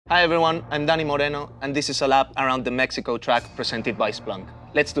Hi everyone, I'm Dani Moreno, and this is a lap around the Mexico track presented by Splunk.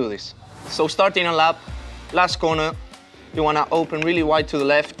 Let's do this. So starting a lap, last corner, you want to open really wide to the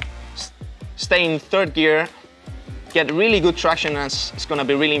left, stay in third gear, get really good traction as it's going to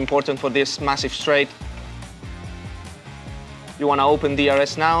be really important for this massive straight. You want to open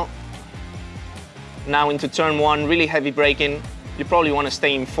DRS now. Now into turn one, really heavy braking. You probably want to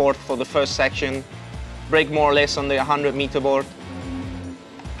stay in fourth for the first section. Brake more or less on the 100-meter board.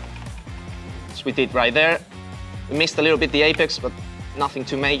 As we did right there. We missed a little bit the apex, but nothing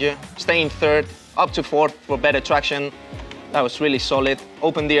too major. Stay in third, up to fourth for better traction. That was really solid.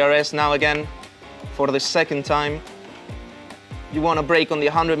 Open DRS now again for the second time. You want to brake on the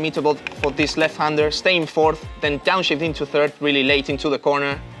 100-meter board for this left-hander. Stay in fourth, then downshift into third, really late into the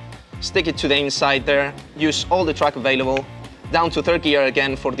corner. Stick it to the inside there. Use all the track available. Down to third gear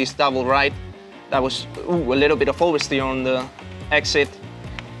again for this double right. That was a little bit of oversteer on the exit.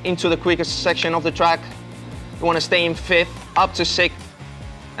 Into the quickest section of the track. You want to stay in fifth, up to sixth,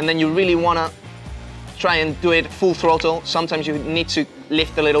 and then you really want to try and do it full throttle. Sometimes you need to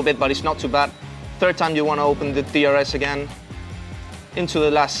lift a little bit, but it's not too bad. Third time you want to open the DRS again. Into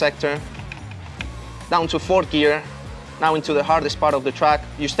the last sector. Down to fourth gear. Now into the hardest part of the track.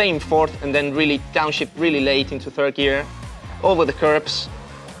 You stay in fourth and then really downshift really late into third gear. Over the curbs.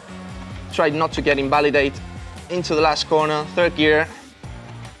 Try not to get invalidate. Into the last corner, third gear.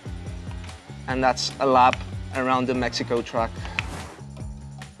 And that's a lap around the Mexico track.